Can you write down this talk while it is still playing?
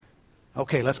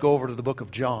Okay, let's go over to the book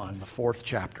of John, the 4th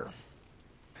chapter.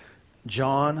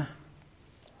 John,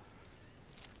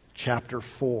 chapter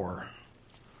 4.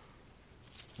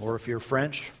 Or if you're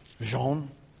French,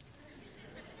 Jean.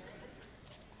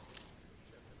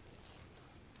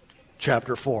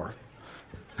 Chapter 4.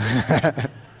 I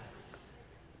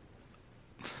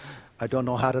don't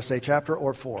know how to say chapter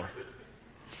or 4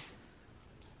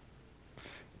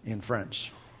 in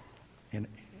French, in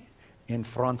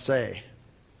français.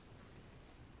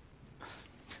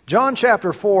 John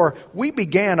chapter 4, we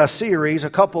began a series a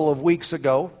couple of weeks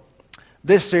ago.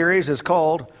 This series is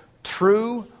called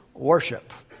True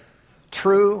Worship.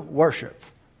 True worship,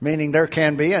 meaning there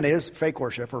can be and is fake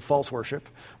worship or false worship.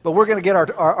 But we're going to get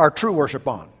our true worship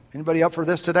on. Anybody up for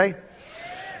this today?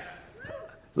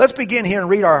 Let's begin here and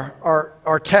read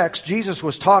our text. Jesus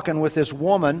was talking with this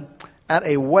woman at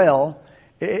a well.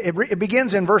 It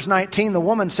begins in verse 19. The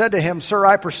woman said to him, "Sir,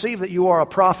 I perceive that you are a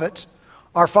prophet.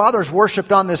 Our fathers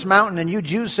worshipped on this mountain, and you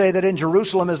Jews say that in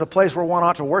Jerusalem is the place where one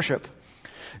ought to worship."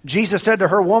 Jesus said to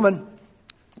her, "Woman,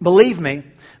 believe me,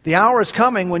 the hour is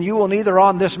coming when you will neither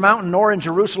on this mountain nor in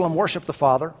Jerusalem worship the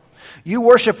Father. You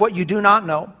worship what you do not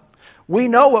know. We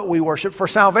know what we worship, for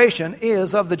salvation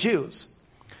is of the Jews.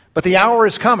 But the hour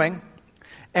is coming,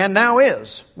 and now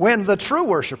is, when the true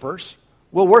worshipers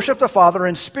will worship the Father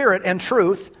in spirit and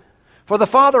truth, for the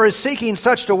Father is seeking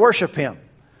such to worship Him.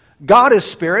 God is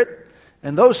spirit,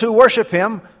 and those who worship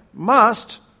Him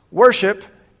must worship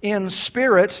in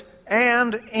spirit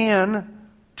and in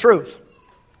truth."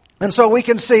 And so we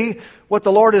can see what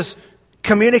the Lord is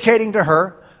communicating to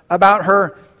her about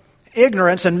her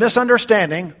ignorance and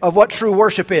misunderstanding of what true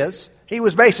worship is. He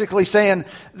was basically saying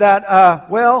that,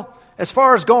 as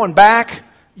far as going back,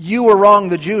 you were wrong,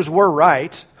 the Jews were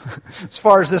right, as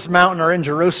far as this mountain or in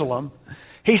Jerusalem.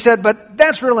 He said, but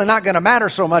that's really not going to matter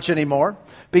so much anymore,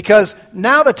 because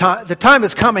now the time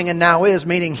is coming, and now is,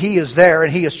 meaning He is there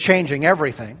and He is changing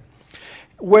everything,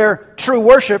 where true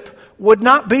worship would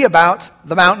not be about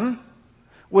the mountain,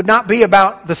 would not be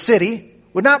about the city,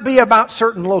 would not be about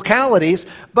certain localities,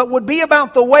 but would be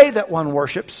about the way that one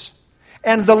worships.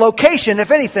 And the location,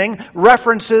 if anything,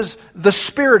 references the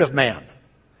spirit of man.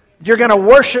 You're going to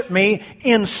worship me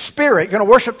in spirit. You're going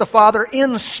to worship the Father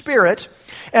in spirit.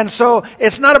 And so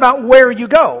it's not about where you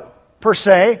go, per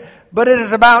se, but it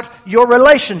is about your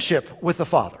relationship with the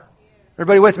Father.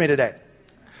 Everybody with me today?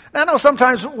 Now, I know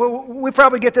sometimes we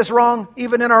probably get this wrong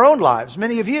even in our own lives.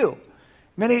 Many of you.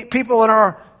 Many people in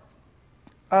our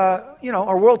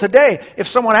world today, if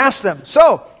someone asks them,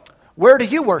 "So, where do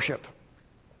you worship?"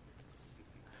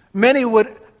 Many would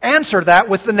answer that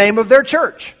with the name of their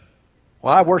church.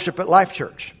 "Well, I worship at Life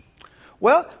Church."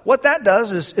 Well, what that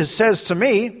does is says to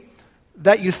me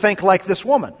that you think like this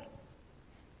woman.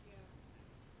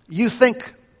 You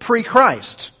think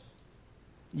pre-Christ.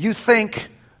 You think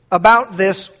about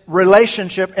this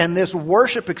relationship and this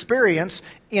worship experience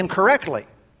incorrectly.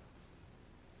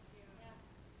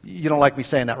 You don't like me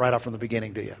saying that right off from the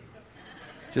beginning, do you?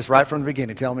 Just right from the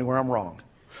beginning, tell me where I'm wrong.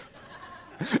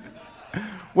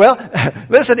 Well,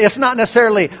 listen, it's not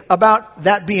necessarily about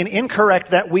that being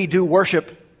incorrect that we do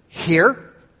worship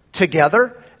here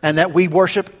together and that we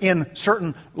worship in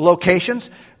certain locations.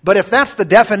 But if that's the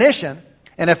definition,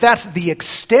 and if that's the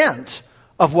extent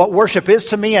of what worship is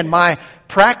to me and my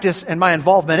practice and my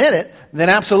involvement in it, then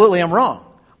absolutely I'm wrong.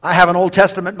 I have an Old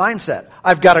Testament mindset.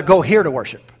 I've got to go here to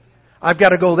worship. I've got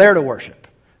to go there to worship.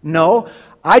 No,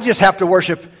 I just have to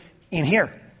worship in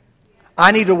here.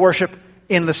 I need to worship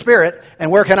in the Spirit. And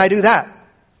where can I do that?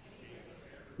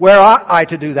 Where ought I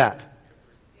to do that?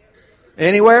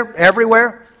 Anywhere?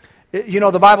 Everywhere? You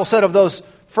know, the Bible said of those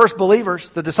first believers,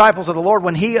 the disciples of the Lord,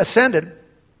 when He ascended,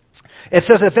 it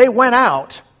says that they went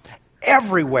out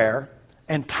everywhere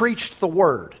and preached the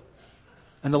Word.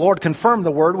 And the Lord confirmed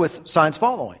the Word with signs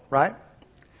following, right?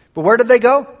 But where did they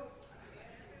go?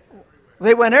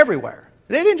 They went everywhere.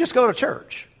 They didn't just go to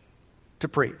church to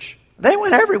preach. They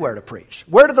went everywhere to preach.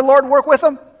 Where did the Lord work with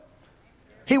them?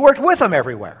 He worked with them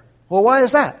everywhere. Well, why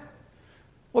is that?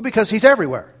 Well, because He's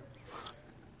everywhere.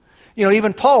 You know,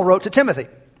 even Paul wrote to Timothy.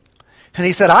 And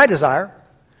he said, "I desire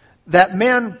that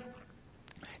men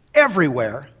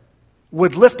everywhere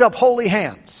would lift up holy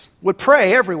hands." Would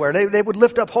pray everywhere. They would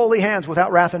lift up holy hands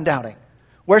without wrath and doubting.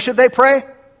 Where should they pray?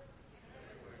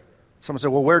 Someone said,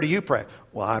 "Well, where do you pray?"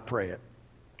 "Well, I pray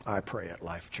at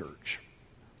Life Church."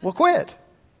 Well, quit.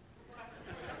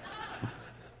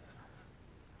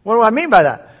 What do I mean by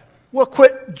that? Well,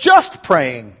 quit just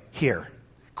praying here.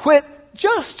 Quit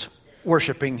just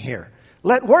worshiping here.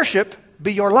 Let worship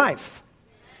be your life.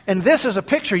 And this is a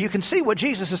picture. You can see what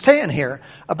Jesus is saying here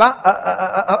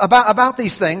about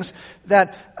these things,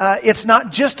 that it's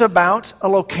not just about a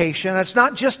location. It's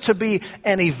not just to be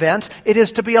an event. It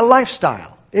is to be a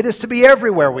lifestyle. It is to be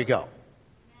everywhere we go.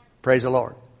 Praise the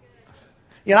Lord.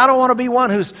 You know, I don't want to be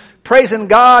one who's praising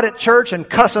God at church and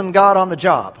cussing God on the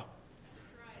job.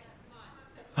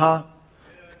 Huh?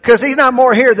 Because He's not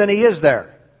more here than He is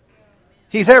there.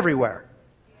 He's everywhere.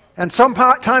 And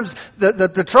sometimes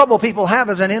the trouble people have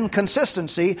is an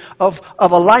inconsistency of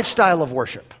a lifestyle of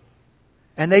worship.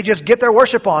 And they just get their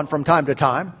worship on from time to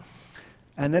time.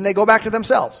 And then they go back to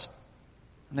themselves.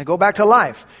 And they go back to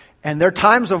life. And their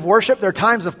times of worship, their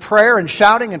times of prayer and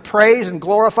shouting and praise and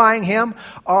glorifying Him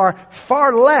are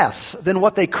far less than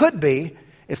what they could be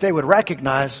if they would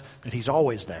recognize that He's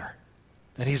always there,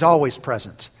 that He's always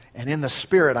present. And in the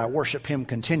Spirit, I worship Him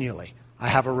continually. I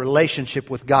have a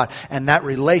relationship with God, and that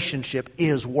relationship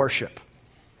is worship.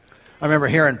 I remember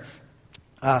hearing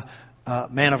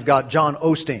man of God, John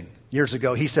Osteen, years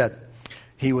ago. He said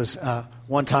he was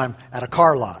one time at a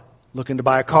car lot looking to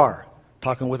buy a car,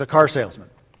 talking with a car salesman.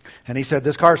 And he said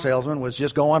this car salesman was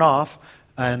just going off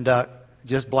and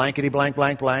just blankety blank,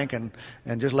 blank, blank, and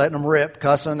just letting them rip,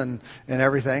 cussing and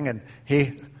everything. And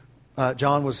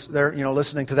John was there,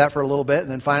 listening to that for a little bit.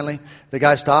 And then finally the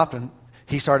guy stopped and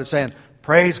he started saying,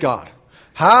 "Praise God.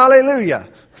 Hallelujah.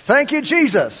 Thank you,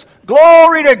 Jesus.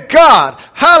 Glory to God.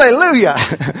 Hallelujah."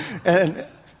 and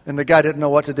the guy didn't know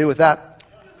what to do with that.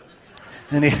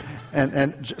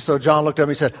 And so John looked at him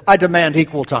and he said, "I demand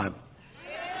equal time.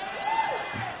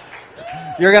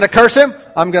 You're going to curse him?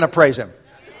 I'm going to praise him."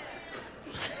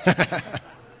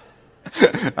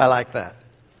 I like that.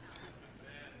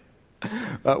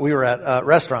 We were at a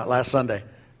restaurant last Sunday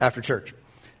after church.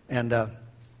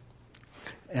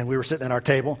 And we were sitting at our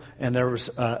table, and there was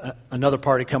another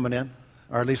party coming in,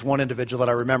 or at least one individual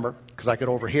that I remember, because I could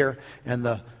overhear. And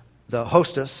the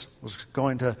hostess was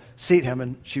going to seat him,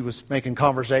 and she was making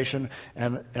conversation.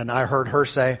 And I heard her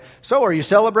say, "So, are you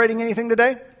celebrating anything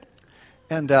today?"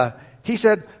 And he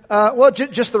said, "Well,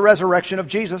 just the resurrection of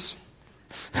Jesus."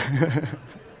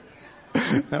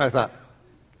 And I thought,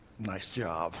 nice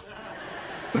job.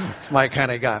 It's my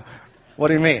kind of guy. What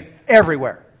do you mean?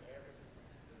 Everywhere.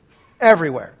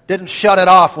 Everywhere. Didn't shut it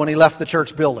off when he left the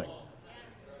church building.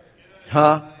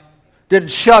 Huh?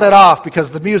 Didn't shut it off because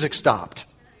the music stopped.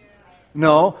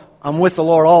 No, I'm with the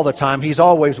Lord all the time. He's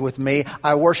always with me.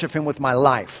 I worship Him with my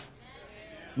life.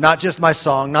 Not just my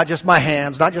song, not just my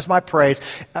hands, not just my praise,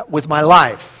 with my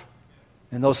life.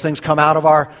 And those things come out of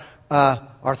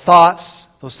our thoughts.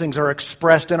 Those things are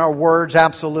expressed in our words,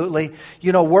 absolutely.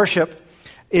 Worship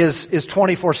is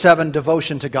 24/7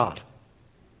 devotion to God.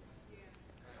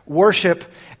 Worship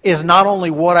is not only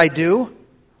what I do,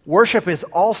 worship is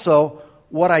also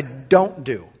what I don't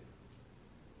do.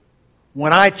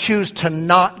 When I choose to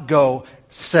not go,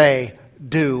 say,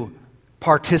 do,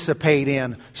 participate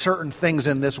in certain things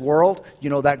in this world,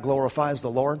 that glorifies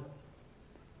the Lord.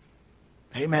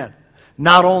 Amen.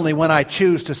 Not only when I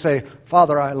choose to say,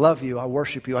 "Father, I love you, I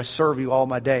worship you, I serve you all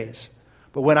my days,"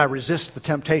 but when I resist the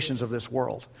temptations of this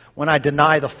world, when I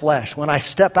deny the flesh, when I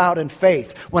step out in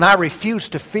faith, when I refuse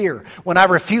to fear, when I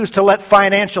refuse to let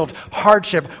financial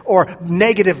hardship or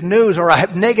negative news or a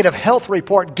negative health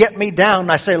report get me down,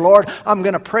 and I say, "Lord, I'm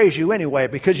going to praise you anyway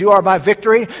because you are my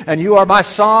victory and you are my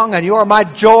song and you are my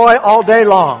joy all day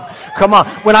long." Come on.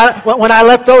 When I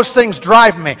let those things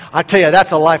drive me, I tell you,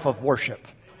 that's a life of worship.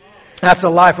 That's a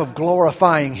life of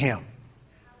glorifying Him.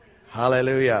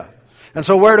 Hallelujah. And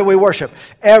so where do we worship?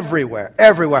 Everywhere,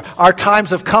 everywhere. Our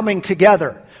times of coming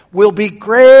together will be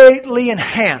greatly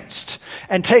enhanced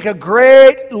and take a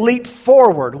great leap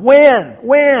forward.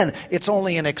 When? It's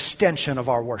only an extension of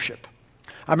our worship.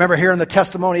 I remember hearing the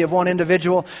testimony of one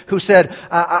individual who said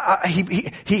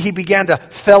he began to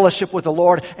fellowship with the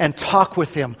Lord and talk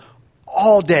with Him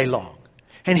all day long.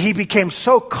 And he became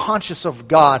so conscious of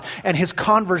God, and his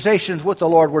conversations with the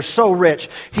Lord were so rich.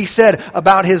 He said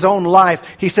about his own life,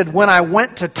 he said, "When I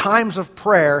went to times of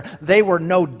prayer, they were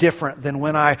no different than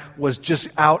when I was just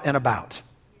out and about."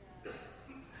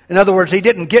 In other words, he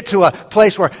didn't get to a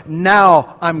place where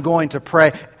now I'm going to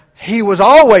pray. He was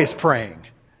always praying.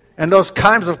 And those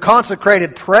kinds of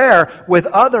consecrated prayer with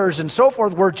others and so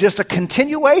forth were just a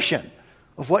continuation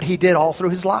of what he did all through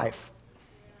his life.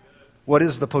 What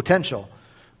is the potential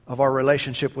of our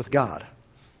relationship with God?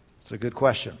 It's a good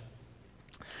question.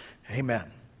 Amen.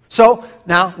 So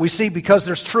now we see, because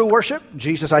there's true worship,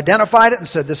 Jesus identified it and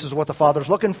said this is what the Father's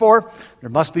looking for. There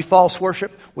must be false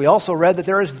worship. We also read that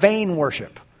there is vain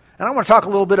worship. And I want to talk a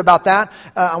little bit about that.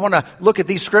 I want to look at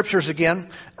these scriptures again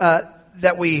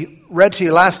that we read to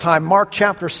you last time. Mark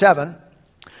chapter 7,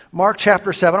 Mark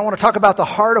chapter 7. I want to talk about the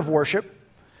heart of worship.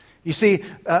 You see,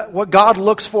 what God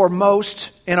looks for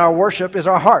most in our worship is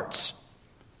our hearts.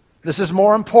 This is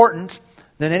more important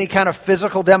than any kind of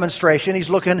physical demonstration. He's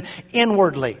looking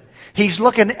inwardly. He's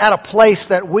looking at a place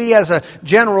that we as a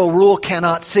general rule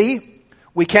cannot see.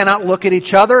 We cannot look at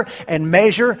each other and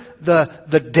measure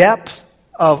the depth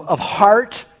of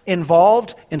heart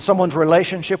involved in someone's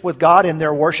relationship with God in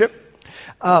their worship.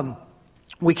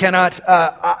 We cannot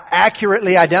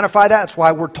accurately identify that. That's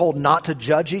why we're told not to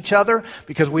judge each other,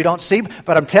 because we don't see.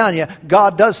 But I'm telling you,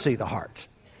 God does see the heart.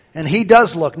 And He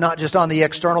does look not just on the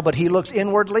external, but He looks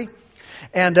inwardly.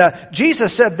 And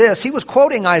Jesus said this. He was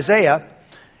quoting Isaiah.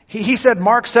 He said,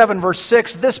 Mark 7 verse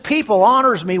 6, "This people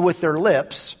honors me with their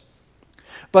lips,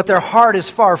 but their heart is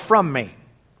far from me.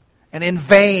 And in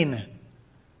vain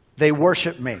they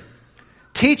worship me,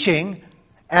 teaching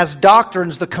as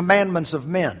doctrines the commandments of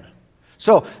men."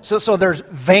 So there's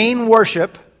vain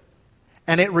worship,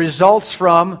 and it results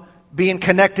from being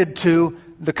connected to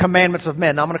the commandments of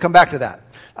men. Now I'm going to come back to that.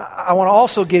 I want to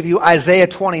also give you Isaiah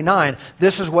 29.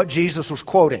 This is what Jesus was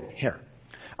quoting here.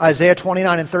 Isaiah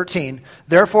 29 and 13.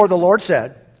 "Therefore the Lord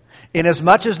said,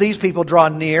 inasmuch as these people draw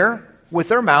near with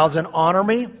their mouths and honor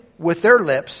me with their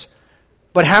lips,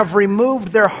 but have removed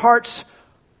their hearts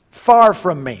far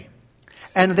from me,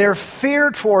 and their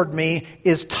fear toward me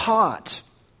is taught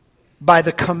by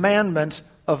the commandment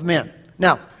of men."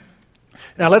 Now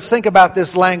let's think about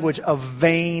this language of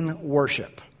vain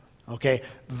worship. Okay,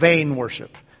 vain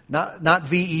worship. Not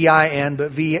V-E-I-N,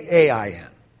 but V-A-I-N.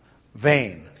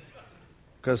 Vain.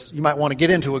 Because you might want to get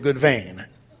into a good vein,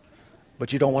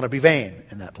 but you don't want to be vain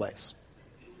in that place.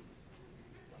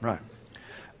 Right.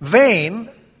 Vain,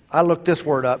 I looked this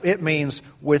word up, it means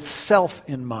with self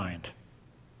in mind.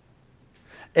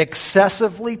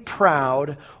 Excessively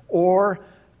proud of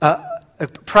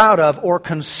or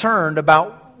concerned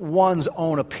about one's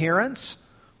own appearance,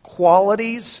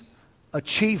 qualities,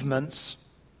 achievements,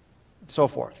 and so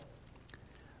forth.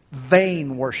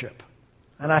 Vain worship.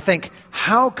 And I think,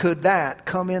 how could that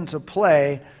come into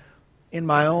play in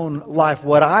my own life?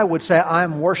 What I would say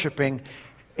I'm worshiping,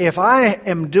 if I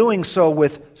am doing so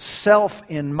with self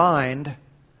in mind,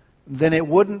 then it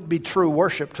wouldn't be true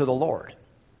worship to the Lord.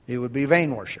 It would be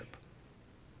vain worship.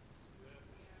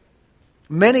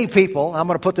 Many people, I'm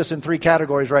going to put this in 3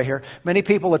 categories right here. Many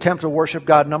people attempt to worship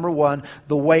God, number 1,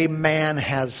 the way man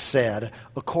has said,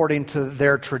 according to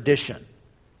their tradition.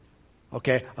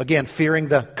 Okay, again, fearing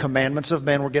the commandments of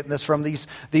men. We're getting this from these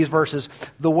verses.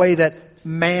 The way that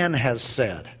man has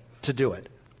said to do it.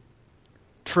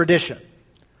 Tradition.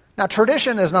 Now,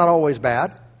 tradition is not always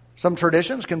bad. Some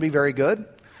traditions can be very good.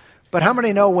 But how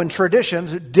many know when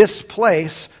traditions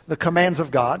displace the commands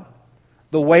of God,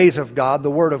 the ways of God,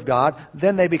 the Word of God,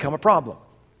 then they become a problem.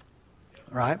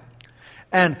 Right?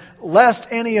 And lest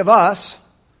any of us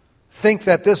think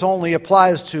that this only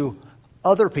applies to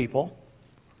other people,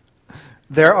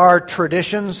 there are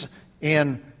traditions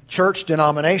in church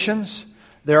denominations.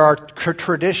 There are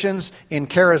traditions in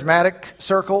charismatic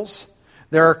circles.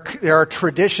 There are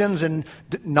traditions in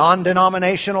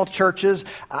non-denominational churches.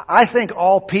 I think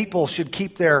all people should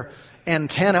keep their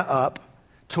antenna up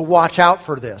to watch out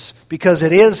for this, because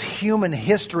it is human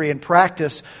history and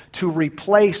practice to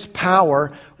replace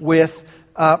power with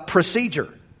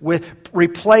procedure, with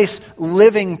replace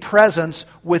living presence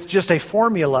with just a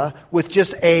formula, with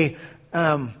just a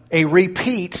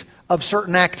repeat of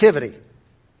certain activity. You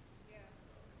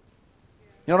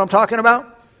know what I'm talking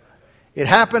about? It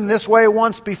happened this way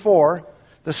once before.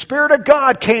 The Spirit of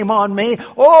God came on me.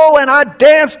 Oh, and I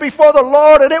danced before the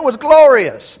Lord, and it was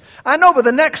glorious. I know, but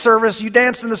the next service you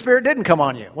danced and the Spirit didn't come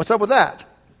on you. What's up with that?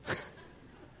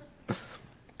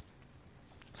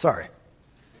 Sorry.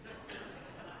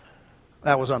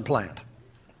 That was unplanned.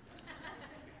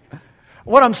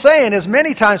 What I'm saying is,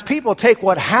 many times people take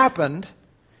what happened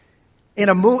in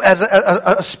a move as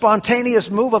a spontaneous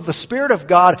move of the Spirit of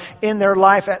God in their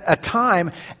life at a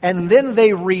time, and then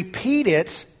they repeat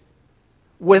it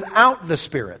without the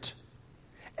Spirit.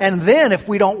 And then, if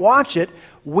we don't watch it,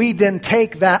 we then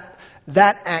take that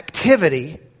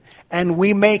activity and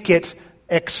we make it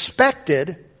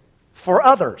expected for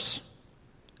others.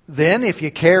 Then, if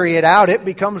you carry it out, it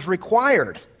becomes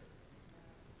required.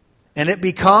 And it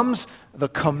becomes the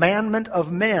commandment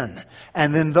of men.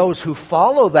 And then those who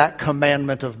follow that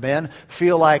commandment of men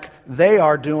feel like they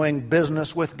are doing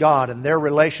business with God, and their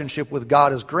relationship with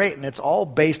God is great, and it's all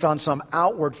based on some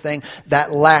outward thing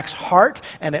that lacks heart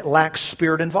and it lacks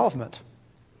Spirit involvement.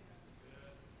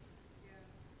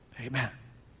 Amen.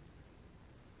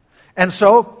 And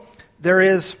so there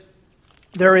is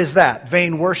that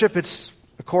vain worship. It's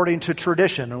according to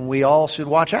tradition, and we all should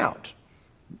watch out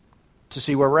to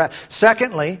see where we're at.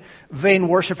 Secondly, vain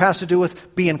worship has to do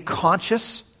with being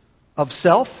conscious of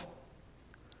self.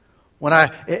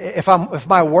 If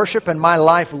my worship and my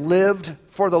life lived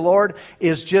for the Lord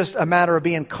is just a matter of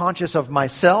being conscious of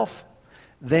myself,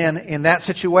 then in that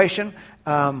situation,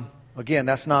 again,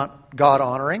 that's not God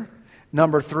honoring.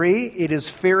 Number 3, it is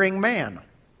fearing man.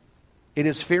 It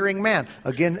is fearing man.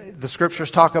 Again, the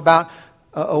scriptures talk about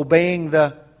being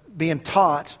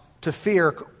taught to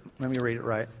fear. Let me read it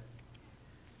right.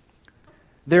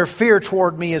 Their fear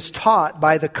toward me is taught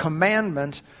by the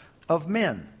commandment of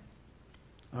men.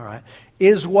 All right.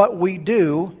 Is what we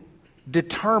do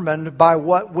determined by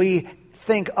what we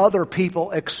think other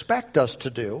people expect us to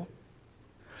do?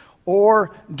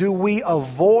 Or do we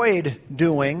avoid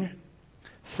doing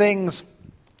things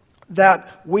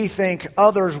that we think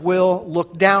others will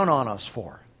look down on us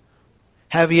for?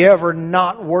 Have you ever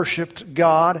not worshiped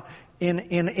God in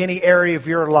any area of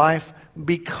your life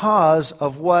because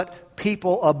of what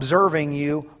people observing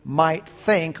you might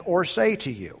think or say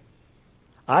to you?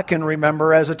 I can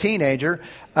remember as a teenager,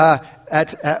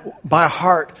 at my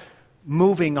heart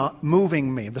moving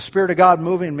me, the Spirit of God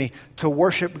moving me to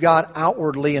worship God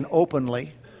outwardly and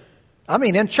openly. I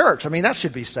mean, in church. I mean, that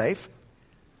should be safe.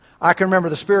 I can remember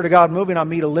the Spirit of God moving on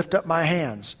me to lift up my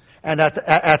hands. And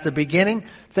at the beginning,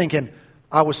 thinking,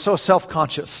 I was so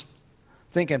self-conscious,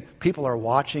 thinking people are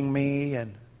watching me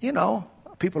and,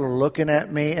 people are looking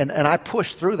at me. And I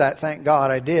pushed through that, thank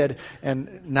God I did.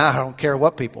 And now I don't care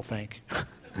what people think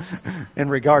in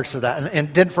regards to that.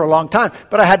 And did for a long time.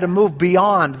 But I had to move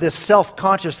beyond this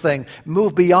self-conscious thing,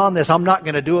 move beyond this. I'm not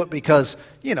going to do it because,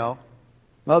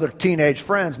 my other teenage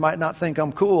friends might not think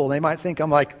I'm cool. They might think I'm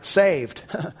like saved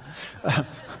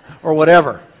or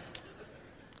whatever.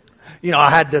 I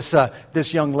had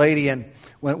this young lady, and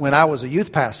when I was a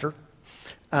youth pastor,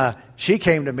 she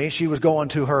came to me. She was going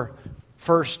to her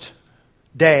first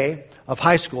day of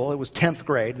high school. It was 10th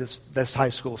grade. This high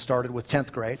school started with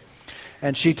 10th grade.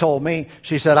 And she told me,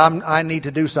 she said, I need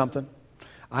to do something.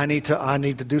 I need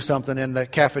to do something in the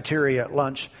cafeteria at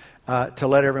lunch to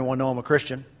let everyone know I'm a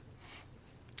Christian.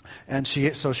 And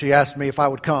so she asked me if I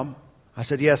would come. I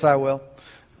said, yes, I will.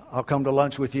 I'll come to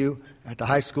lunch with you at the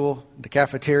high school, the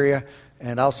cafeteria,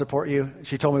 and I'll support you.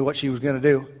 She told me what she was going to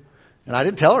do. And I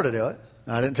didn't tell her to do it.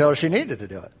 I didn't tell her she needed to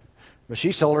do it. But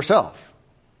she told herself.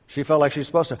 She felt like she was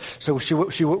supposed to. So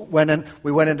she went in.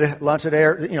 We went into lunch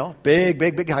at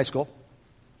big high school.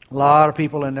 A lot of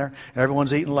people in there.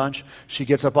 Everyone's eating lunch. She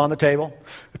gets up on the table.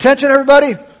 Attention,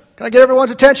 everybody. Can I get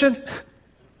everyone's attention?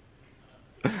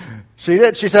 She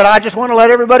did. She said, I just want to let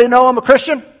everybody know I'm a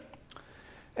Christian.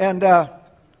 And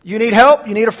you need help.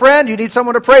 You need a friend. You need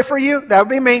someone to pray for you. That would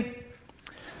be me.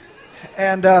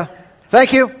 And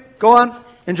thank you. Go on.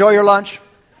 Enjoy your lunch.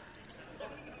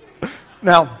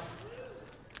 Now,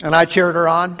 and I cheered her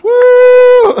on.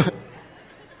 Woo!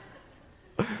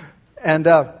 And,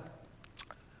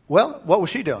 what was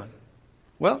she doing?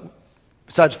 Well,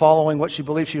 besides following what she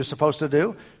believed she was supposed to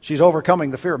do, she's overcoming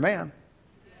the fear of man.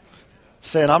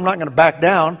 Saying, I'm not going to back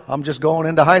down. I'm just going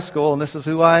into high school, and this is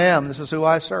who I am. This is who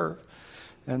I serve.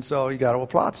 And so you got to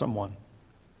applaud someone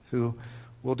who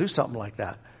will do something like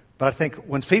that. But I think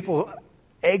when people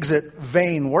exit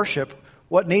vain worship,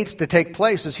 what needs to take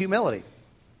place is humility.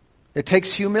 It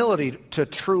takes humility to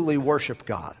truly worship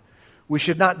God. We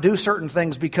should not do certain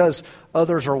things because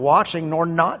others are watching, nor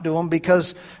not do them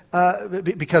because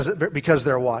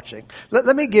they're watching.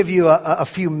 Let me give you a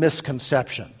few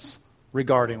misconceptions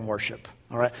regarding worship.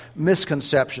 All right,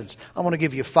 misconceptions. I want to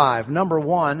give you 5. Number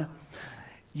 1,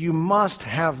 you must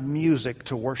have music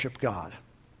to worship God.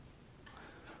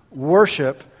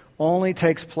 Worship only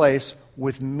takes place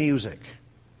with music.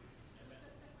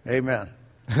 Amen.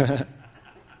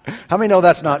 How many know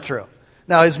that's not true?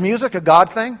 Now, is music a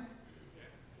God thing?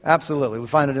 Absolutely. We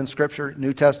find it in Scripture,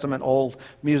 New Testament, Old.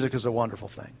 Music is a wonderful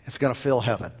thing. It's going to fill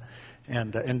heaven,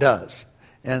 and does.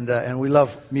 And we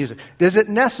love music. Is it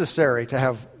necessary to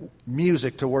have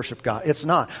music to worship God? It's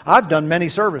not. I've done many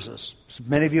services.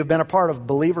 Many of you have been a part of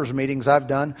believers meetings I've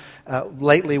done.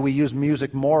 Lately we use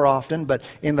music more often, but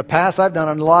in the past I've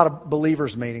done a lot of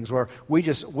believers meetings where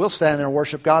we'll stand there and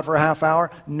worship God for a half hour,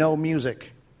 no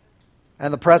music.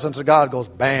 And the presence of God goes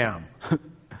bam.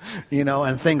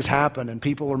 And things happen, and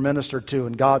people are ministered to,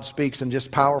 and God speaks, and just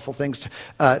powerful things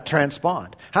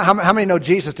transpond. How many know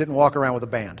Jesus didn't walk around with a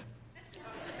band?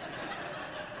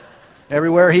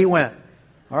 Everywhere he went.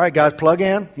 All right, guys, plug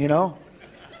in,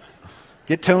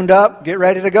 Get tuned up, get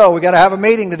ready to go. We got to have a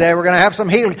meeting today. We're going to have some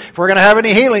healing. If we're going to have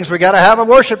any healings, we got to have a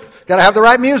worship. Got to have the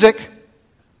right music.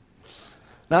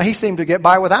 Now, he seemed to get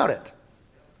by without it.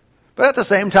 But at the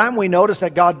same time, we notice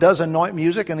that God does anoint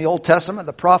music in the Old Testament.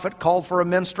 The prophet called for a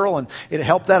minstrel, and it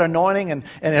helped that anointing, and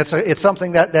it's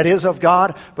something that is of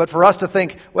God. But for us to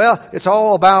think, well, it's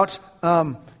all about,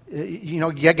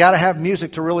 you got to have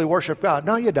music to really worship God.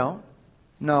 No, you don't.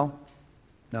 No.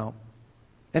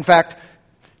 In fact,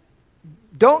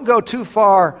 don't go too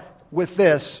far with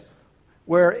this,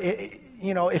 where,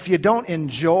 if you don't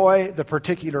enjoy the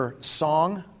particular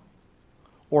song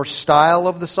or style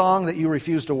of the song, that you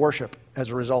refuse to worship as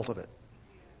a result of it.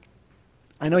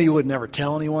 I know you would never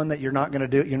tell anyone that you're not going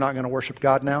to worship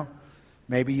God now.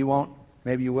 Maybe you won't.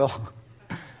 Maybe you will.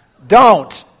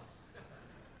 Don't.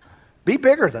 Be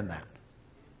bigger than that.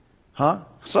 Huh?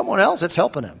 Someone else, it's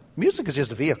helping them. Music is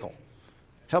just a vehicle.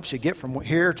 Helps you get from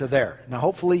here to there. Now,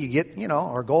 hopefully you get,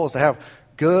 our goal is to have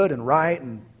good and right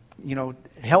and,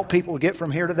 help people get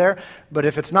from here to there. But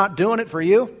if it's not doing it for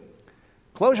you,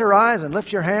 close your eyes and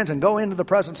lift your hands and go into the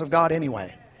presence of God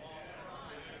anyway.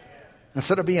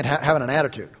 Instead of having an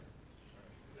attitude.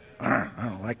 I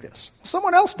don't like this.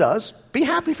 Someone else does. Be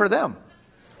happy for them.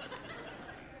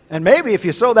 And maybe if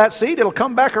you sow that seed, it'll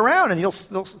come back around and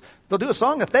they'll do a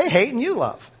song that they hate and you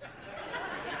love.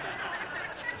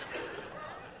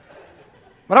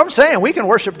 But I'm saying we can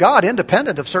worship God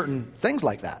independent of certain things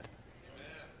like that.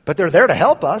 But they're there to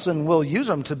help us, and we'll use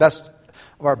them to the best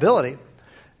of our ability.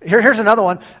 Here's another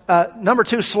one. Number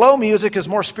 2, slow music is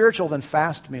more spiritual than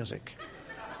fast music.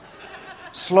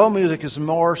 Slow music is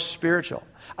more spiritual.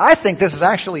 I think this is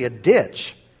actually a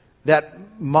ditch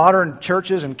that modern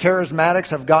churches and charismatics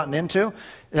have gotten into,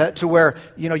 to where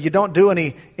you don't do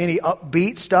any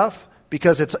upbeat stuff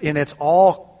because it's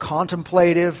all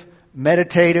contemplative,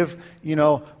 meditative,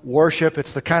 worship.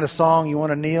 It's the kind of song you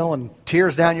want to kneel and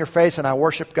tears down your face and I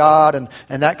worship God and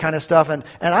that kind of stuff. And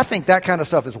I think that kind of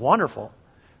stuff is wonderful.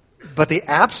 But the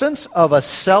absence of a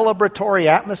celebratory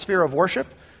atmosphere of worship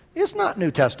is not New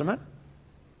Testament.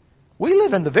 We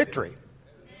live in the victory.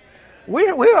 We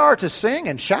are to sing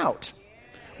and shout.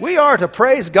 We are to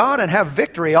praise God and have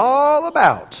victory all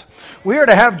about. We are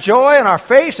to have joy in our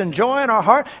face and joy in our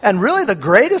heart. And really the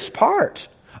greatest part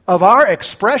of our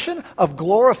expression of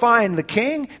glorifying the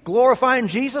King, glorifying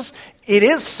Jesus, it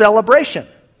is celebration.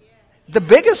 The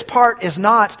biggest part is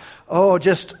not,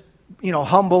 just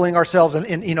humbling ourselves and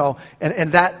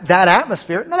that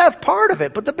atmosphere. No, that's part of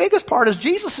it. But the biggest part is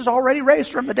Jesus is already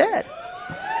raised from the dead.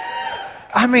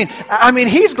 I mean,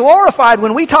 He's glorified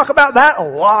when we talk about that a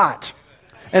lot.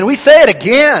 And we say it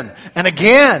again and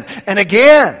again and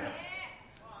again.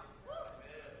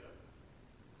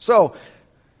 So,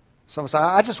 some say,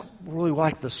 I just really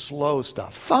like the slow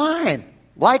stuff. Fine.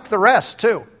 Like the rest,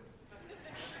 too.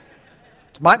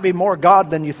 It might be more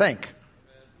God than you think.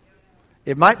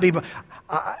 It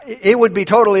would be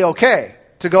totally okay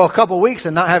to go a couple weeks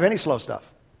and not have any slow stuff.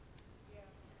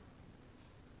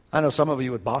 I know some of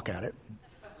you would balk at it.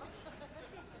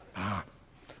 I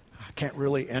can't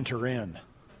really enter in.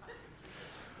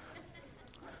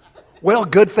 Well,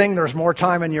 good thing there's more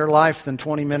time in your life than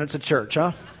 20 minutes at church,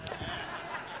 huh?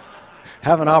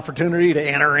 Have an opportunity to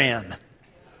enter in.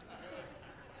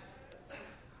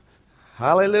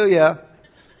 Hallelujah.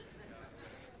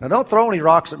 Now don't throw any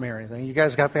rocks at me or anything. You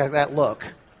guys got that look.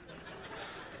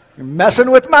 You're messing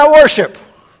with my worship.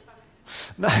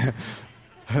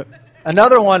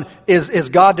 Another one is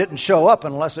God didn't show up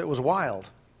unless it was wild.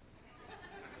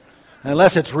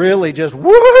 Unless it's really just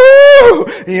woo!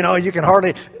 You can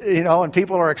hardly, and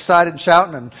people are excited and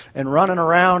shouting and running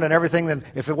around and everything. Then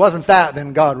if it wasn't that,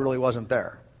 then God really wasn't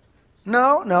there.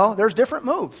 No, there's different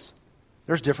moves.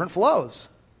 There's different flows.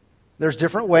 There's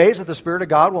different ways that the Spirit of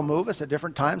God will move us at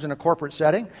different times in a corporate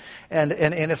setting. And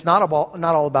it's not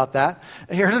all about that.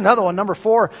 Here's another one. Number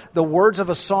 4, the words of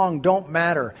a song don't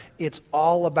matter. It's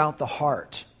all about the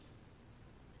heart.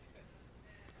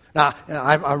 Now,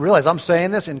 I realize I'm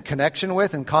saying this in connection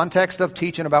with and context of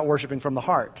teaching about worshiping from the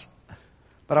heart.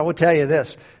 But I would tell you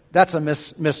this. That's a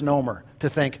misnomer to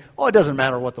think, it doesn't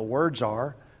matter what the words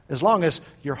are, as long as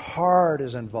your heart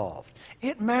is involved.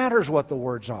 It matters what the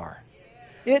words are.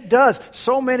 It does.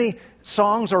 So many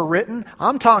songs are written.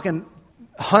 I'm talking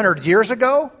 100 years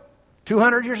ago,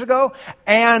 200 years ago,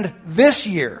 and this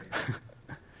year.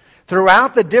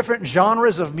 Throughout the different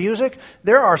genres of music,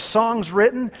 there are songs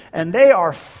written, and they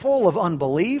are full of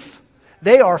unbelief.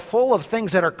 They are full of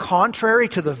things that are contrary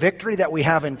to the victory that we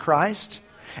have in Christ.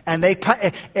 And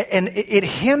it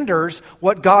hinders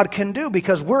what God can do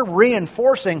because we're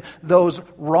reinforcing those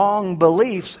wrong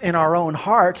beliefs in our own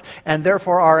heart and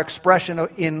therefore our expression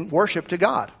in worship to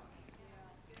God.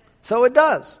 So it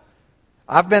does.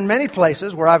 I've been many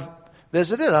places where I've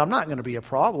visited, I'm not going to be a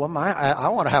problem. I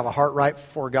want to have a heart right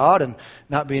before God and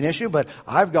not be an issue. But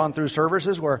I've gone through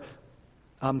services where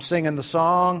I'm singing the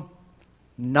song,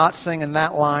 not singing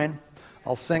that line.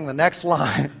 I'll sing the next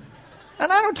line.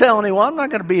 And I don't tell anyone. I'm not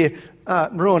going to be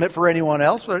ruin it for anyone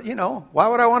else. But, why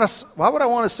would I want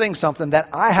to sing something that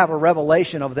I have a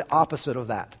revelation of the opposite of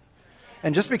that?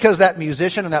 And just because that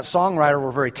musician and that songwriter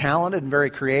were very talented and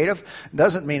very creative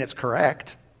doesn't mean it's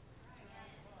correct.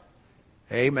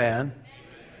 Amen.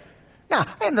 Now,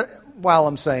 while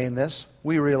I'm saying this,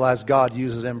 we realize God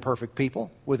uses imperfect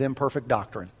people with imperfect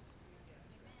doctrine.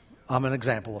 I'm an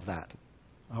example of that.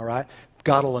 All right?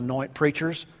 God will anoint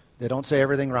preachers. They don't say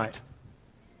everything right.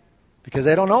 Because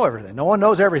they don't know everything. No one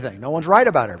knows everything. No one's right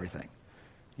about everything.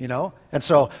 And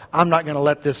so I'm not going to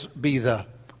let this be the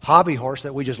hobby horse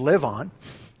that we just live on.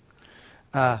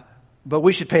 But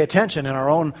we should pay attention in our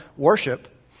own worship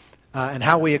and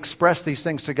how we express these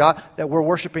things to God, that we're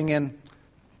worshiping in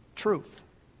truth.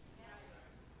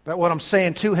 That what I'm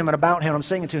saying to Him and about Him, I'm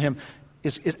saying to Him,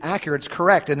 is accurate, it's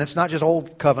correct, and it's not just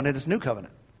old covenant, it's new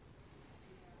covenant.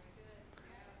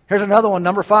 Here's another one,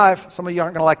 number 5. Some of you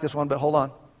aren't going to like this one, but hold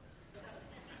on.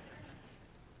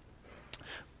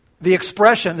 The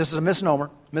expression, this is a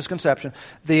misnomer, misconception,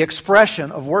 the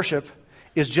expression of worship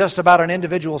is just about an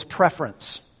individual's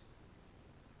preference.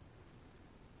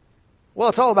 Well,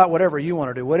 it's all about whatever you want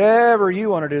to do. Whatever you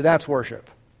want to do, that's worship.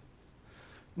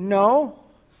 No,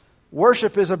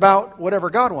 worship is about whatever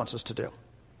God wants us to do.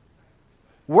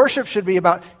 Worship should be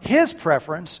about His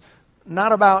preference,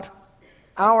 not about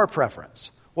our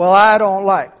preference. Well, I don't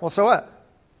like. Well, so what?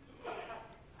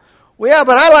 Well, yeah,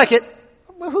 but I like it.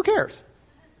 Well, who cares?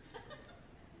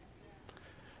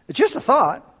 It's just a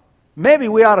thought. Maybe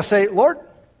we ought to say, Lord,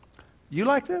 you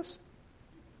like this?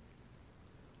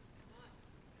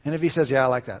 And if He says, yeah, I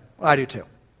like that. Well, I do too.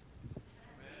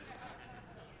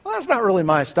 Well, that's not really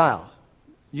my style.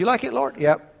 You like it, Lord?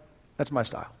 Yep, that's my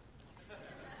style.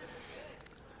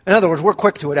 In other words, we're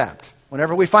quick to adapt.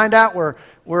 Whenever we find out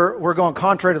we're going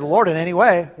contrary to the Lord in any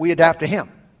way, we adapt to Him.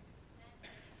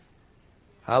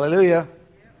 Hallelujah.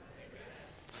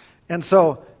 And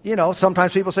so,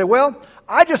 sometimes people say, well,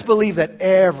 I just believe that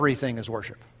everything is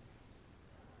worship.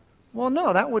 Well,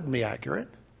 no, that wouldn't be accurate.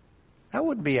 That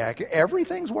wouldn't be accurate.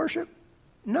 Everything's worship?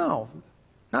 No,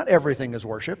 not everything is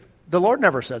worship. The Lord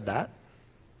never said that.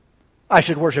 I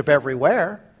should worship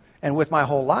everywhere and with my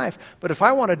whole life. But if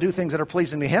I want to do things that are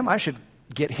pleasing to Him, I should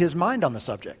get His mind on the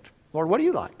subject. Lord, what do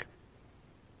you like?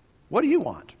 What do you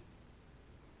want?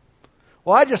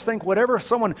 Well, I just think whatever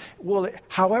someone will,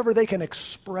 however they can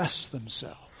express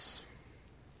themselves.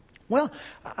 Well,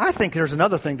 I think there's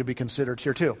another thing to be considered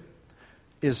here too.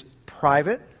 Is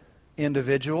private,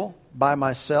 individual, by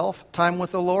myself, time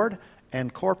with the Lord,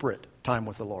 and corporate time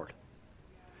with the Lord.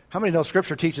 How many know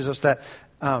Scripture teaches us that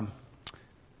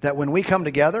that when we come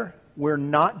together, we're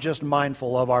not just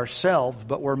mindful of ourselves,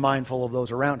 but we're mindful of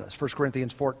those around us. 1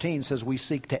 Corinthians 14 says we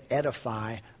seek to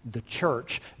edify the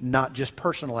church, not just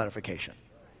personal edification.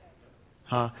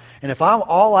 And if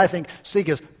all I seek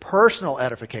is personal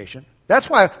edification, that's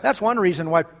one reason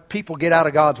why people get out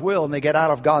of God's will and they get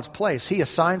out of God's place. He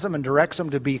assigns them and directs them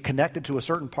to be connected to a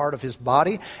certain part of His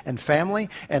body and family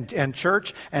and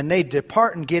church, and they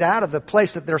depart and get out of the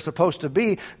place that they're supposed to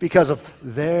be because of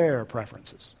their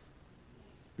preferences,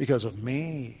 because of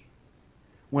me,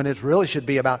 when it really should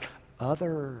be about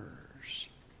others.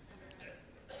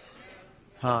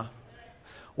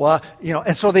 Well,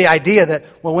 and so the idea that,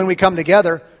 when we come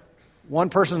together, one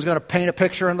person's going to paint a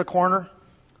picture in the corner,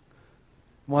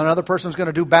 one other person's going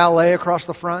to do ballet across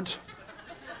the front,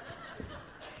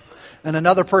 and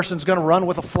another person's going to run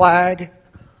with a flag,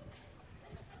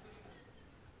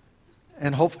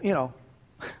 and hope, I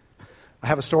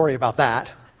have a story about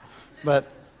that, but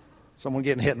someone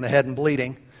getting hit in the head and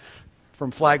bleeding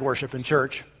from flag worship in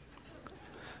church.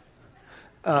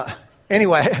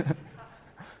 Anyway,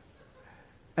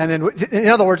 and then, in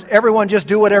other words, everyone just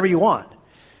do whatever you want.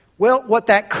 Well, what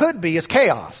that could be is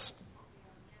chaos.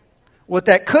 What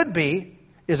that could be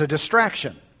is a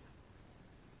distraction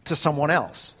to someone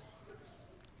else.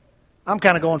 I'm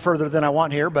kind of going further than I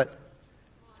want here, but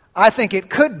I think it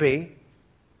could be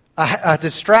a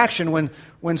distraction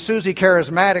when Susie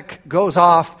Charismatic goes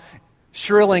off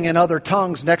shrilling in other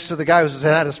tongues next to the guy who's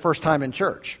had his first time in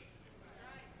church.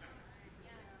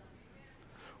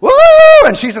 Woo!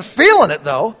 And she's just feeling it,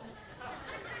 though.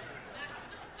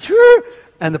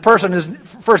 And the person who's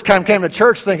first time came to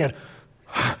church thinking,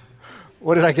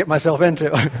 what did I get myself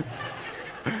into?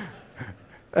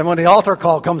 And when the altar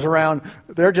call comes around,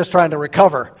 they're just trying to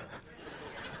recover.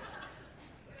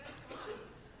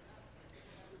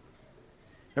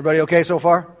 Everybody okay so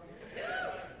far?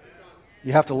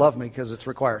 You have to love me because it's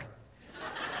required.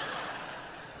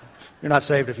 You're not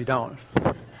saved if you don't.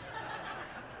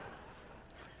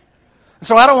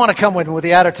 So I don't want to come with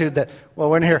the attitude that, well,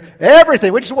 we're in here,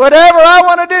 everything, which is whatever I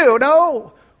want to do.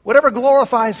 No, whatever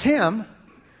glorifies Him,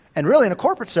 and really in a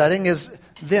corporate setting is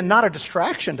then not a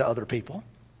distraction to other people,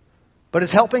 but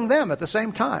is helping them at the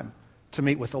same time to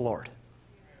meet with the Lord.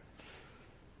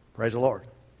 Praise the Lord.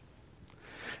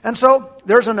 And so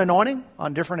there's an anointing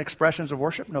on different expressions of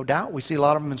worship, no doubt. We see a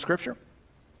lot of them in Scripture.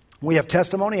 We have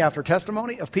testimony after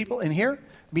testimony of people in here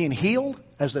being healed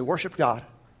as they worship God.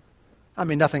 I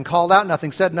mean, nothing called out,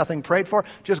 nothing said, nothing prayed for.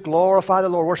 Just glorify the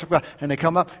Lord, worship God. And they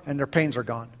come up and their pains are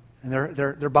gone. And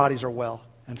their bodies are well.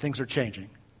 And things are changing.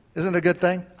 Isn't it a good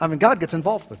thing? I mean, God gets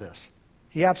involved with this.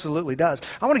 He absolutely does.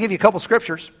 I want to give you a couple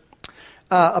scriptures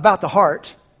about the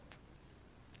heart.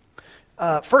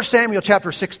 1 Samuel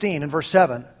chapter 16 and verse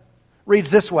 7 reads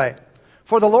this way.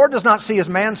 For the Lord does not see as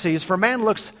man sees, for man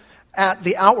looks at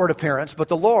the outward appearance, but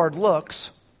the Lord looks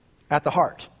at the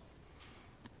heart.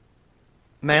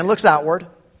 Man looks outward.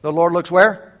 The Lord looks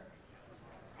where?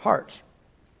 Heart.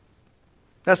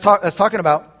 That's talking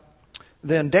about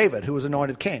then David, who was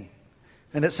anointed king.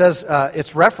 And it says,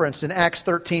 it's referenced in Acts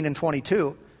 13 and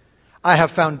 22. I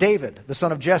have found David, the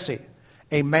son of Jesse,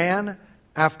 a man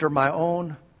after my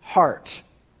own heart,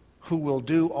 who will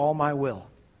do all my will.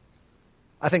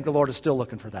 I think the Lord is still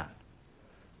looking for that.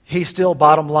 He's still,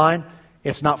 bottom line,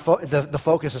 it's not the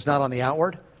focus is not on the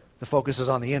outward. The focus is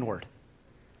on the inward.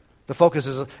 The focus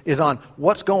is on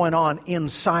what's going on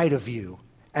inside of you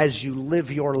as you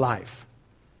live your life.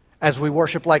 As we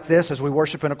worship like this, as we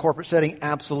worship in a corporate setting,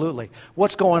 absolutely.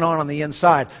 What's going on the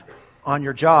inside, on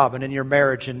your job and in your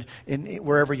marriage and in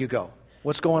wherever you go?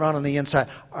 What's going on the inside?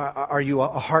 Are you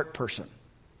a heart person?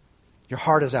 Your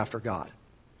heart is after God.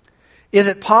 Is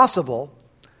it possible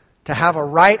to have a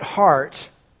right heart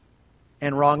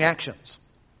and wrong actions?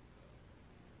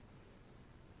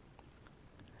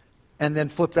 And then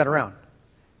flip that around.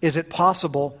 Is it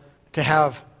possible to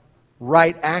have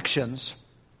right actions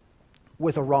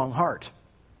with a wrong heart?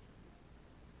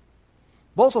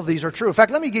 Both of these are true. In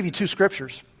fact, let me give you two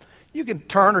scriptures. You can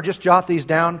turn or just jot these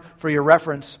down for your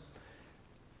reference.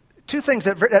 Two things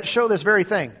that show this very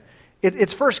thing.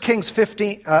 It's 1 Kings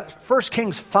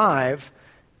 5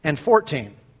 and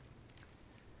 14.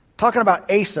 Talking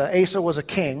about Asa. Asa was a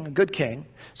king, a good king.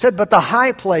 Said, but the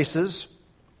high places,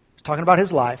 talking about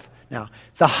his life. Now,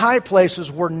 the high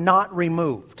places were not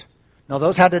removed. Now,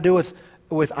 those had to do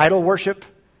with idol worship,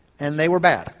 and they were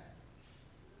bad.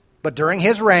 But during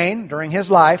his reign, during his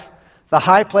life, the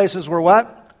high places were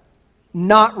what?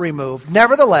 Not removed.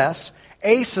 Nevertheless,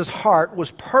 Asa's heart was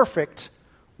perfect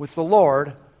with the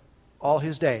Lord all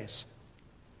his days.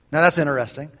 Now, that's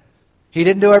interesting. He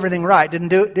didn't do everything right,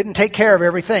 didn't take care of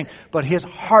everything, but his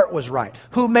heart was right.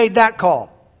 Who made that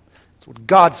call? That's what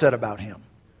God said about him.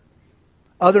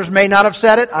 Others may not have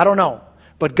said it, I don't know.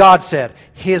 But God said,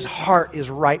 his heart is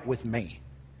right with me.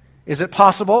 Is it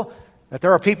possible that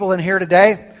there are people in here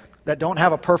today that don't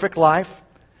have a perfect life,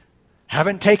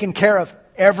 haven't taken care of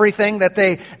everything that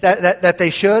they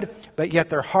should, but yet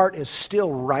their heart is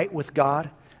still right with God?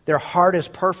 Their heart is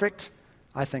perfect?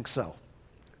 I think so.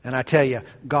 And I tell you,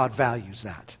 God values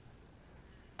that.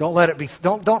 Don't let it be.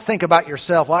 Don't think about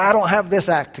yourself. Well, I don't have this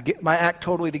act to get my act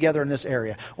totally together in this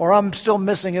area, or I'm still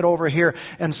missing it over here.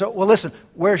 And so, well, listen.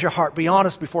 Where's your heart? Be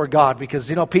honest before God, because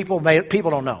people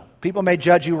don't know. People may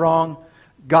judge you wrong.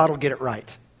 God will get it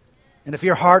right. And if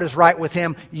your heart is right with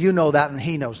Him, you know that, and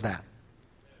He knows that.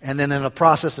 And then in the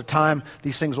process of time,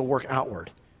 these things will work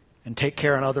outward and take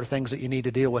care of other things that you need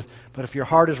to deal with. But if your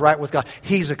heart is right with God,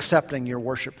 He's accepting your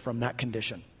worship from that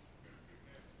condition.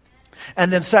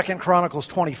 And then 2 Chronicles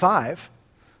 25.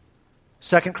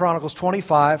 2 Chronicles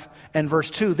 25 and verse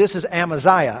 2. This is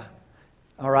Amaziah.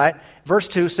 All right. Verse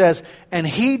 2 says, and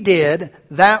he did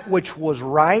that which was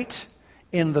right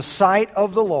in the sight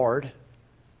of the Lord,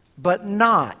 but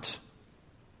not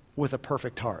with a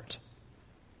perfect heart.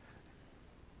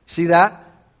 See that?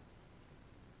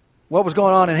 What was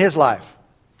going on in his life?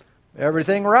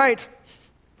 Everything right.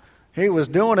 He was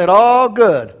doing it all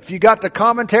good. If you got the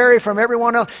commentary from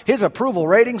everyone else, his approval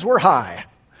ratings were high.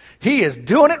 He is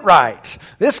doing it right.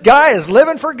 This guy is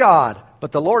living for God.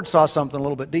 But the Lord saw something a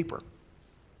little bit deeper.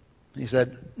 He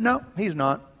said, no, he's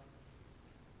not.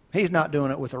 He's not doing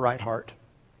it with the right heart.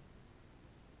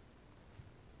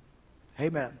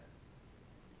 Amen.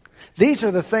 These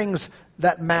are the things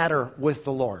that matter with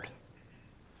the Lord.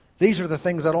 These are the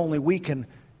things that only we can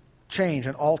change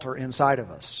and alter inside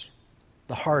of us.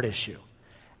 The heart issue.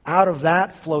 Out of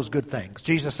that flows good things.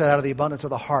 Jesus said, out of the abundance of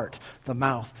the heart, the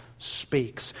mouth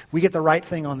speaks. We get the right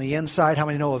thing on the inside. How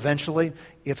many know eventually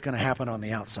it's going to happen on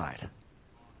the outside?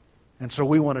 And so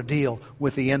we want to deal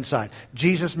with the inside.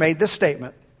 Jesus made this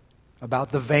statement about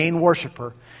the vain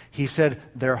worshiper. He said,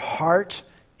 their heart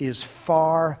is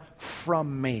far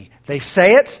from me. They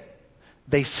say it,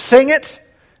 they sing it,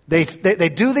 they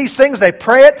do these things, they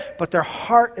pray it, but their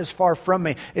heart is far from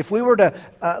me. If we were to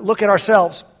look at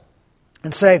ourselves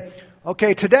and say,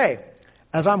 okay, today,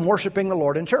 as I'm worshiping the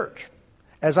Lord in church,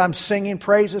 as I'm singing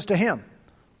praises to Him,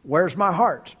 where's my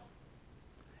heart?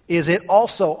 Is it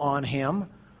also on Him,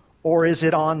 or is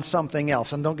it on something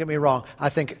else? And don't get me wrong, I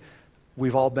think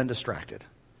we've all been distracted.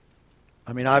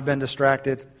 I mean, I've been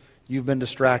distracted. You've been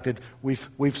distracted.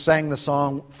 We've sang the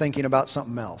song thinking about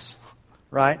something else,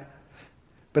 right?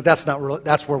 But that's not really,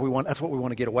 that's what we want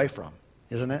to get away from,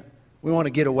 isn't it? We want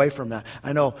to get away from that.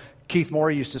 I know Keith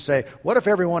Morey used to say, what if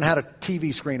everyone had a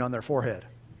TV screen on their forehead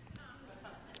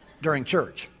during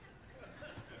church?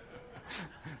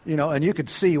 You know, and you could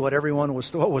see what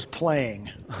was playing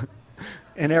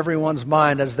in everyone's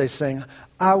mind as they sing,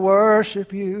 I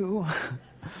worship you,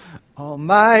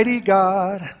 Almighty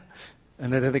God.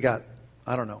 And then they got,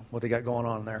 I don't know what they got going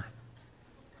on there.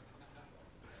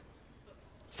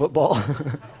 Football.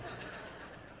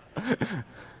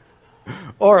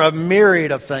 Or a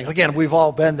myriad of things. Again, we've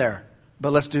all been there.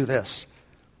 But let's do this.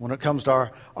 When it comes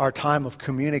to our time of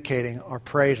communicating our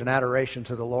praise and adoration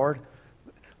to the Lord,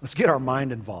 let's get our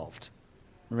mind involved.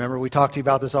 Remember, we talked to you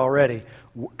about this already.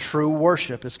 True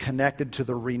worship is connected to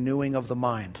the renewing of the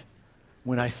mind.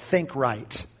 When I think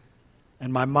right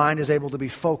and my mind is able to be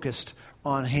focused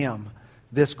on Him,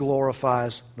 this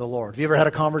glorifies the Lord. Have you ever had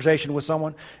a conversation with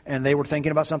someone and they were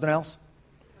thinking about something else?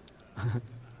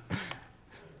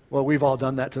 Well, we've all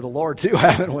done that to the Lord too,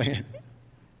 haven't we?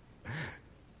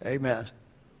 Amen.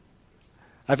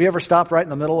 Have you ever stopped right in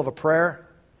the middle of a prayer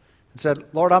and said,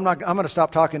 Lord, I'm going to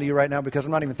stop talking to you right now because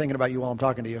I'm not even thinking about you while I'm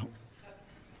talking to you.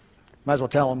 Might as well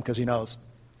tell him because he knows.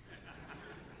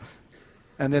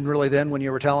 And then when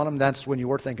you were telling him, that's when you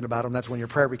were thinking about him. That's when your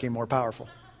prayer became more powerful.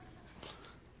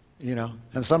 You know,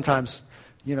 and sometimes,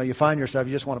 you know, you find yourself,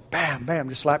 you just want to bam, bam,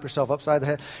 just slap yourself upside the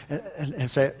head and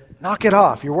say, knock it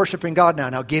off. You're worshiping God now.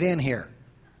 Now get in here.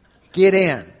 Get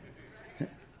in.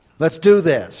 Let's do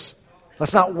this.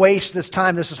 Let's not waste this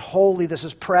time. This is holy. This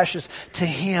is precious to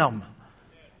Him.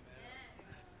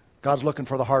 God's looking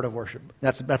for the heart of worship.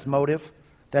 That's motive.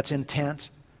 That's intent.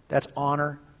 That's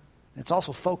honor. It's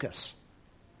also focus.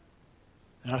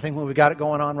 And I think when we got it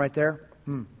going on right there,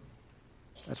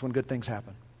 that's when good things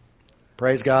happen.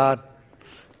 Praise God.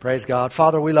 Praise God.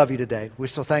 Father, we love you today. We're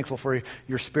so thankful for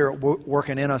your Spirit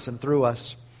working in us and through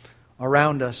us,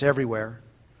 around us, everywhere.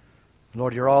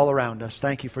 Lord, you're all around us.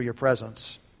 Thank you for your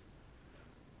presence.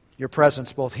 Your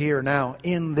presence both here now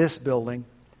in this building.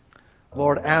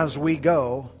 Lord, as we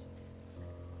go,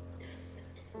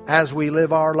 as we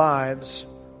live our lives,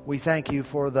 we thank you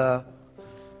for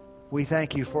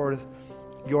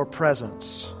your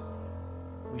presence.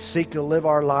 We seek to live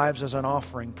our lives as an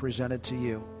offering presented to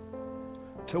you,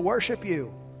 to worship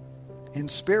you in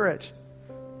spirit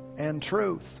and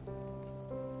truth.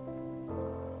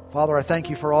 Father, I thank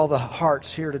you for all the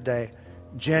hearts here today,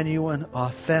 genuine,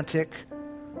 authentic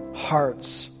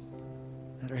hearts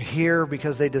that are here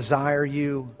because they desire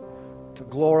you, to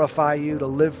glorify you, to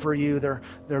live for you. They're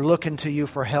looking to you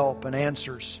for help and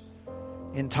answers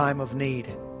in time of need.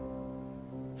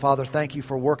 Father, thank you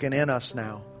for working in us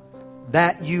now,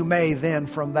 that you may then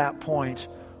from that point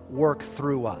work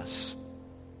through us.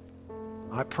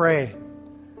 I pray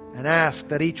and ask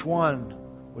that each one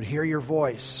would hear your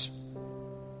voice,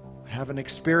 have an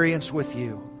experience with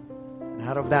you, and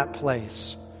out of that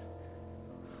place,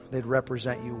 they'd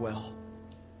represent you well.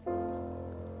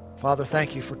 Father,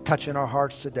 thank you for touching our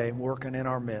hearts today and working in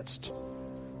our midst.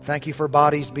 Thank you for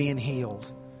bodies being healed,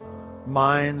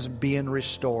 minds being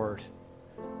restored,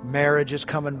 marriages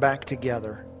coming back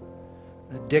together,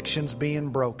 addictions being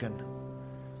broken,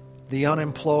 the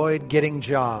unemployed getting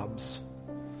jobs.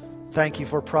 Thank you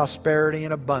for prosperity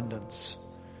and abundance.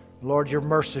 Lord, you're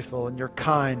merciful and you're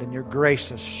kind and you're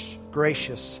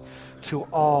gracious to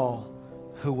all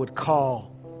who would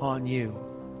call on you.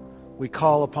 We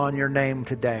call upon your name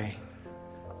today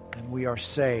and we are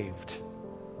saved.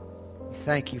 We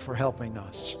thank you for helping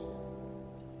us.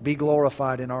 Be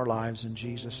glorified in our lives in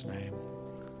Jesus' name.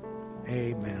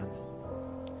 Amen.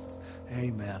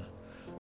 Amen.